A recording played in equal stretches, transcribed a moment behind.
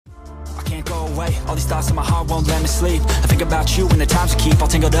away. All these thoughts in my heart won't let me sleep. I think about you and the times we keep all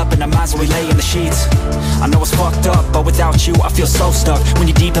tangled up in our minds when we lay in the sheets. I know it's fucked up, but without you I feel so stuck. When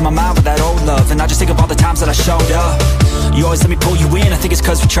you're deep in my mind with that old love, and I just think of all the times that I showed up. You always let me pull you in, I think it's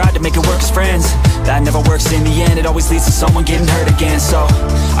cause we tried to make it work as friends. That never works in the end, it always leads to someone getting hurt again. So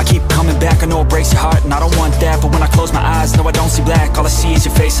I keep coming back, I know it breaks your heart and I don't want that. But when I close my eyes, no I don't see black. All I see is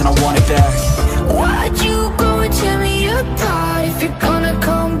your face and I want it back. Why'd you go and tear me apart? If you're gonna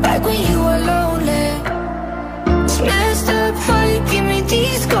come back when you are lonely. It's messed up how you give me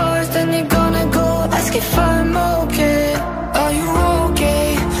these scars, then you're gonna go ask if I'm okay. Are you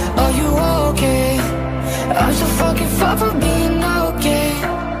okay? Are you okay? I'm so fucking far from being okay.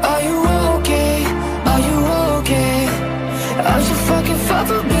 Are you okay? Are you okay? I'm so fucking far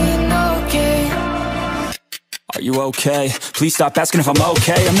from being okay. Are you okay? Please stop asking if I'm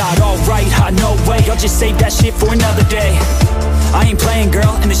okay. I'm not alright, no way. I'll just save that shit for another day. I ain't playing,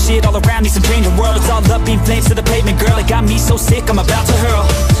 girl, and the shit all around needs some changing. World, it's all up in flames to the pavement, girl. It got me so sick, I'm about to hurl.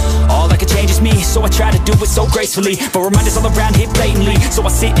 All I can change is me, so I try to do it so gracefully. But reminders all around hit blatantly, so I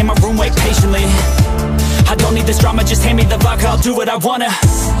sit in my room, wait patiently. I don't need this drama, just hand me the vodka. I'll do what I wanna,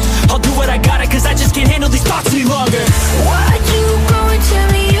 I'll do what I gotta, cause I just can't handle these thoughts any longer. Why'd you go and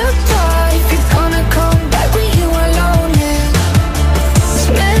tear me apart? If you're